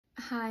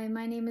Hi,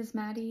 my name is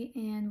Maddie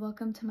and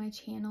welcome to my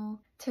channel.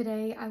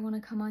 Today I want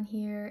to come on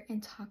here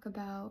and talk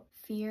about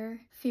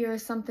fear. Fear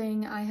is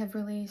something I have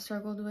really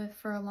struggled with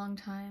for a long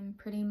time,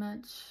 pretty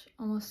much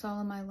almost all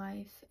of my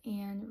life,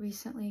 and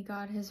recently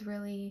God has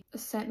really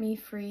set me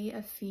free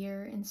of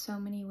fear in so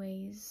many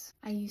ways.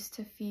 I used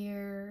to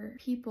fear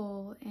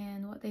people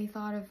and what they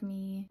thought of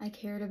me. I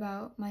cared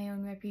about my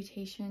own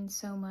reputation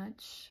so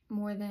much,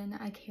 more than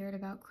I cared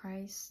about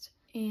Christ.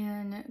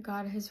 And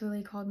God has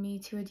really called me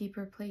to a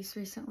deeper place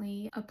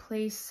recently, a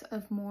place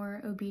of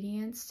more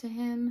obedience to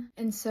Him.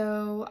 And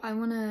so I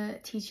want to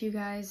teach you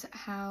guys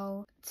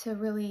how to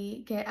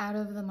really get out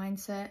of the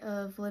mindset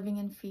of living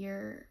in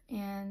fear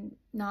and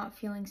not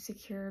feeling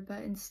secure,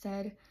 but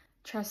instead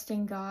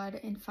trusting God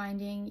and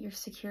finding your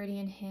security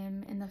in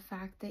Him and the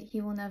fact that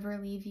He will never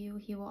leave you.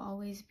 He will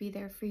always be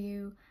there for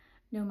you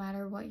no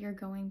matter what you're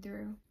going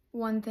through.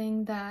 One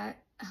thing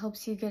that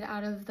helps you get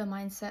out of the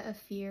mindset of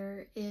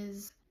fear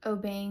is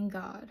obeying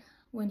God.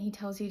 When He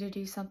tells you to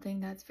do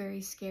something that's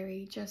very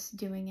scary, just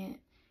doing it.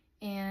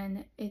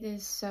 And it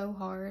is so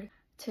hard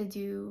to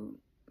do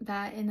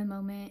that in the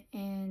moment,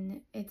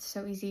 and it's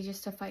so easy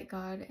just to fight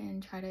God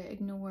and try to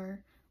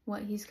ignore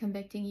what He's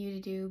convicting you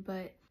to do.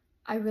 But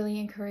I really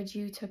encourage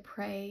you to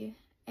pray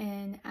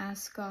and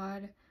ask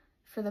God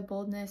for the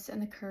boldness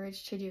and the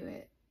courage to do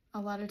it. A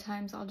lot of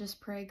times I'll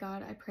just pray,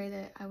 God, I pray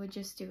that I would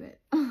just do it.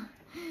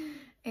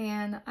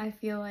 And I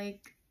feel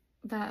like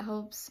that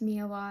helps me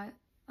a lot.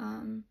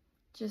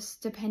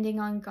 Just depending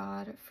on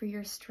God for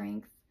your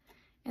strength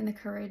and the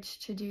courage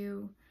to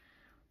do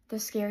the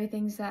scary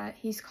things that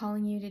He's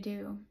calling you to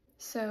do.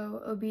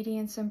 So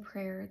obedience and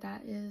prayer,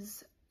 that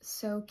is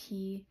so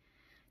key.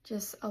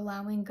 Just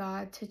allowing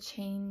God to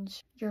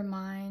change your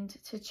mind,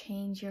 to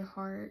change your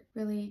heart,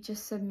 really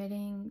just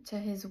submitting to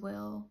His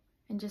will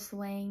and just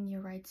laying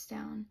your rights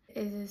down.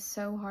 It is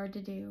so hard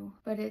to do,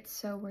 but it's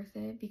so worth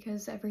it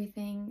because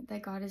everything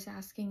that God is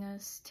asking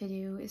us to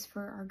do is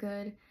for our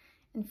good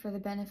and for the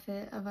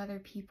benefit of other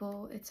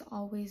people. It's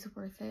always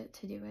worth it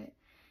to do it.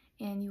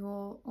 And you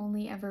will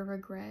only ever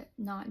regret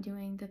not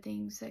doing the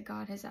things that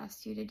God has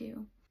asked you to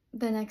do.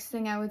 The next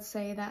thing I would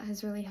say that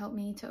has really helped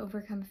me to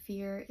overcome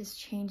fear is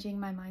changing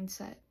my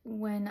mindset.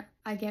 When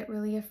I get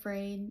really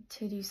afraid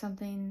to do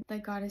something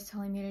that God is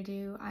telling me to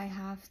do, I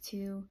have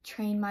to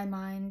train my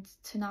mind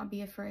to not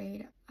be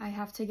afraid. I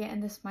have to get in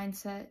this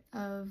mindset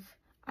of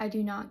I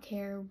do not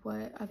care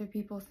what other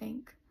people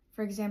think.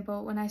 For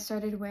example, when I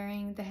started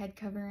wearing the head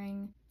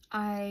covering,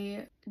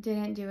 I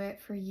didn't do it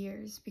for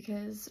years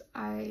because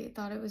I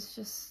thought it was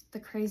just the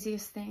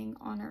craziest thing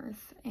on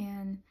earth,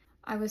 and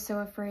I was so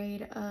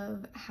afraid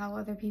of how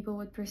other people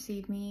would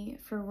perceive me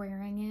for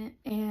wearing it.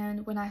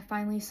 And when I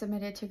finally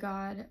submitted to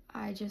God,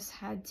 I just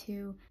had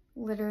to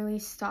literally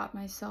stop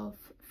myself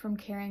from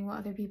caring what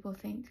other people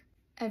think.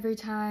 Every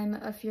time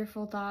a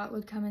fearful thought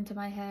would come into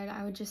my head,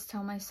 I would just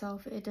tell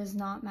myself it does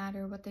not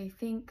matter what they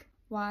think.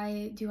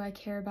 Why do I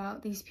care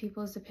about these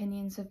people's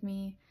opinions of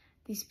me?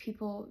 These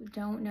people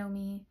don't know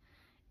me,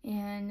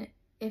 and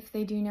if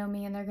they do know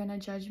me and they're gonna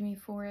judge me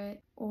for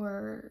it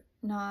or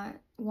not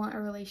want a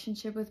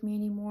relationship with me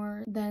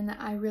anymore, then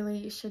I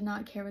really should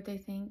not care what they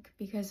think,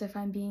 because if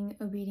I'm being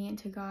obedient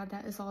to God,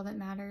 that is all that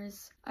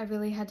matters. I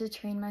really had to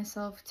train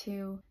myself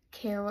to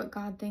care what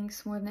God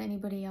thinks more than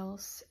anybody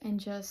else and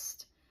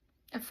just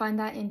find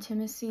that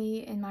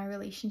intimacy in my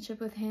relationship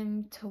with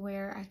Him to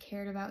where I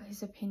cared about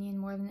His opinion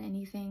more than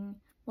anything.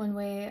 One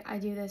way I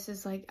do this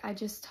is I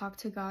just talk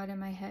to God in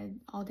my head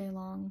all day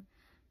long,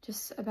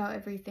 just about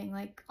everything.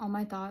 All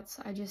my thoughts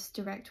I just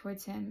direct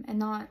towards Him, and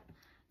not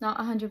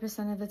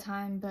 100% of the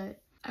time, but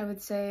I would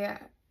say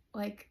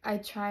I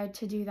tried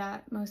to do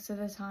that most of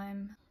the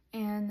time.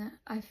 And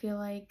I feel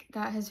like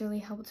that has really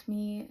helped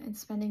me in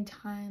spending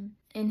time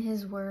in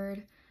His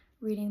Word,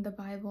 reading the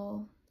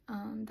Bible.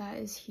 That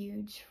is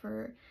huge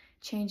for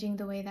changing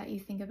the way that you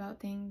think about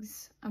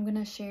things. I'm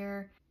gonna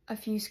share a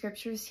few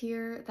scriptures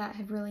here that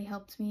have really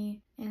helped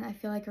me and I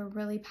feel like are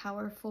really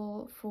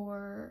powerful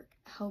for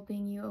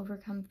helping you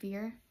overcome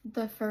fear.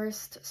 The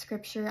first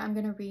scripture I'm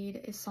gonna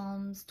read is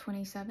Psalms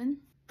 27.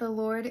 The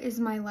Lord is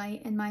my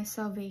light and my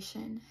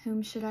salvation.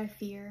 Whom should I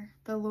fear?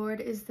 The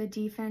Lord is the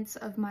defense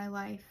of my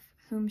life.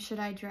 Whom should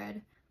I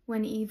dread?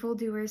 When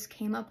evildoers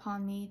came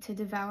upon me to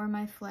devour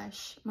my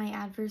flesh, my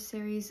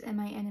adversaries and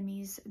my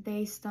enemies,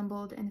 they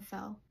stumbled and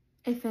fell.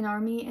 If an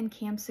army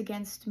encamps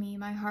against me,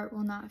 my heart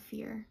will not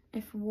fear.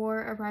 If war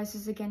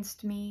arises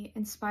against me,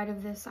 in spite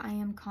of this I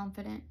am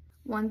confident.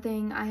 One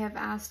thing I have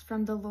asked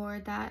from the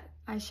Lord that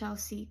I shall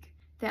seek,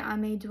 that I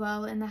may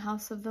dwell in the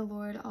house of the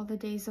Lord all the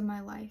days of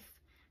my life,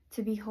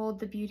 to behold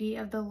the beauty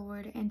of the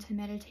Lord and to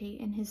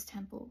meditate in His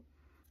temple.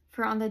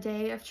 For on the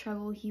day of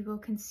trouble He will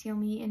conceal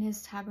me in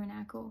His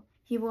tabernacle.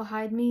 He will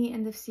hide me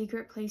in the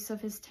secret place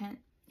of His tent.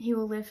 He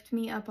will lift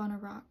me up on a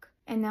rock.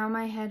 And now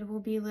my head will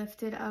be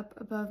lifted up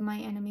above my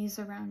enemies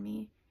around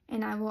me,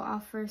 and I will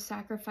offer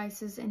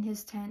sacrifices in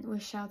His tent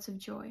with shouts of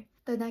joy.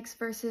 The next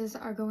verses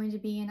are going to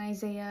be in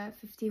Isaiah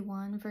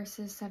 51,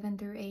 verses 7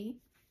 through 8.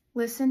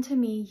 Listen to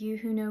me, you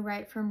who know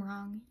right from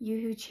wrong, you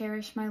who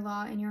cherish my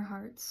law in your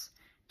hearts.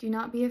 Do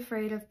not be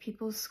afraid of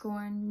people's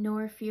scorn,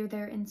 nor fear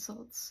their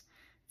insults.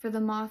 For the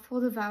moth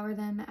will devour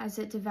them as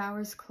it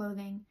devours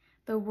clothing.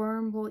 The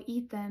worm will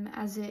eat them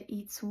as it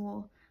eats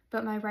wool.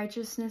 But my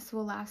righteousness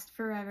will last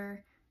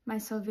forever. My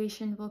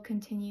salvation will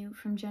continue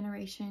from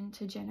generation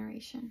to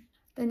generation.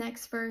 The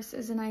next verse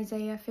is in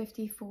Isaiah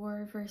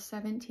 54, verse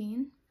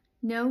 17.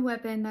 No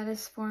weapon that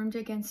is formed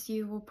against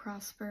you will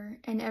prosper,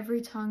 and every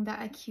tongue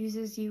that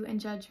accuses you in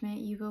judgment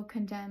you will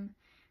condemn.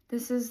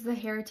 This is the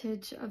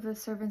heritage of the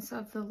servants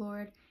of the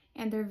Lord,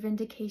 and their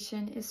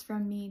vindication is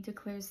from me,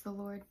 declares the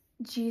Lord.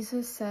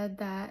 Jesus said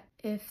that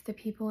if the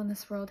people in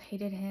this world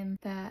hated him,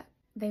 that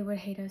they would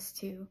hate us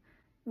too.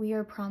 We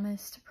are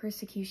promised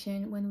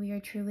persecution when we are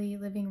truly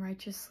living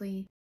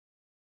righteously.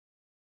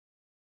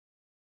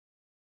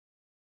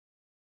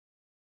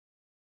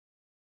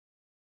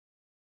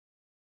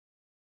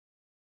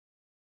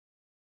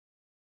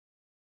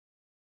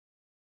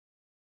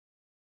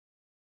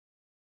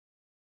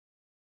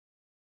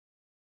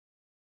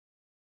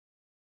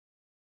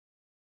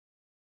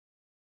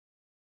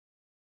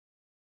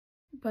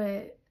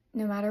 But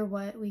no matter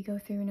what we go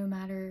through, no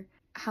matter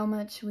how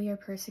much we are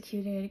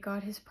persecuted,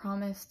 God has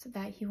promised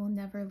that he will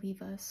never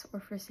leave us or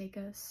forsake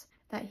us,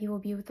 that he will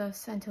be with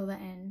us until the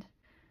end.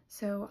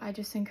 So I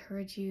just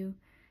encourage you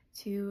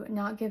to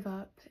not give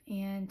up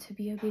and to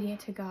be obedient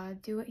to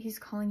God. Do what he's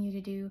calling you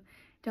to do.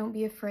 Don't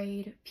be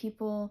afraid.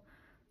 People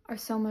are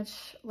so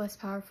much less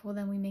powerful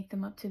than we make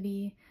them up to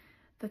be.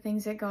 The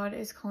things that God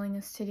is calling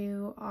us to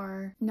do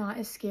are not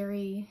as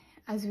scary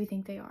as we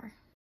think they are.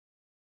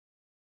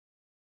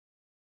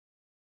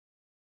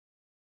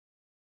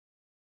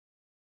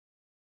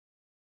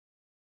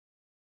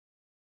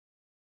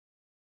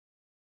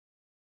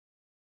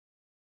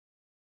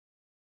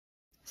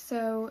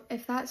 So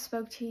if that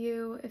spoke to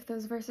you, if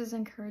those verses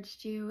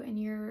encouraged you and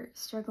you're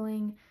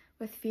struggling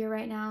with fear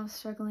right now,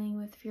 struggling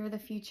with fear of the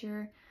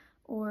future,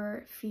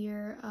 or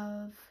fear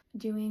of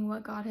doing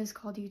what God has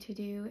called you to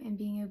do and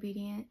being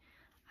obedient,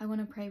 I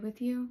want to pray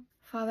with you.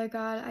 Father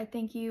God, I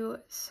thank you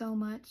so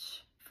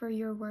much for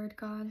your word,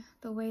 God,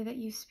 the way that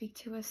you speak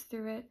to us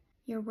through it.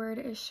 Your word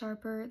is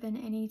sharper than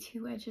any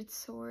two-edged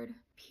sword,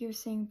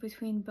 piercing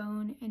between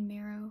bone and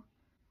marrow.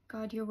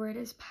 God, your word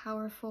is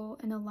powerful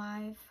and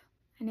alive,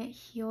 and it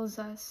heals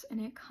us and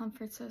it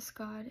comforts us,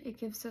 God. It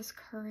gives us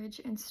courage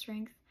and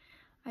strength.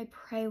 I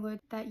pray, Lord,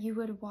 that you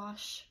would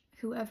wash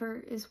whoever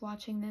is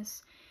watching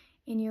this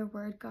in your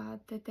word,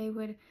 God, that they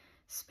would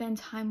spend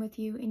time with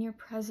you in your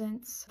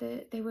presence,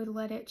 that they would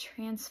let it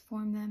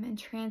transform them and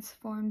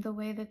transform the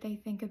way that they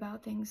think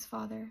about things,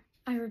 Father.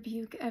 I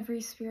rebuke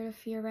every spirit of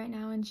fear right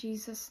now in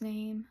Jesus'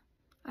 name.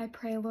 I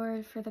pray,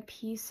 Lord, for the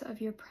peace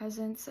of your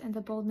presence and the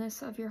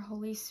boldness of your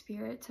Holy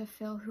Spirit to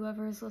fill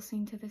whoever is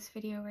listening to this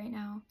video right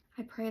now.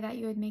 I pray that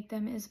you would make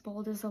them as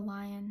bold as a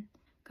lion.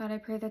 God, I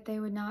pray that they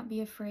would not be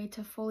afraid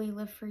to fully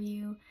live for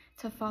you,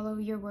 to follow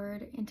your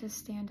word, and to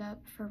stand up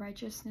for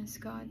righteousness,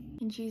 God.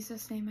 In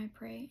Jesus' name I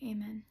pray,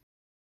 amen.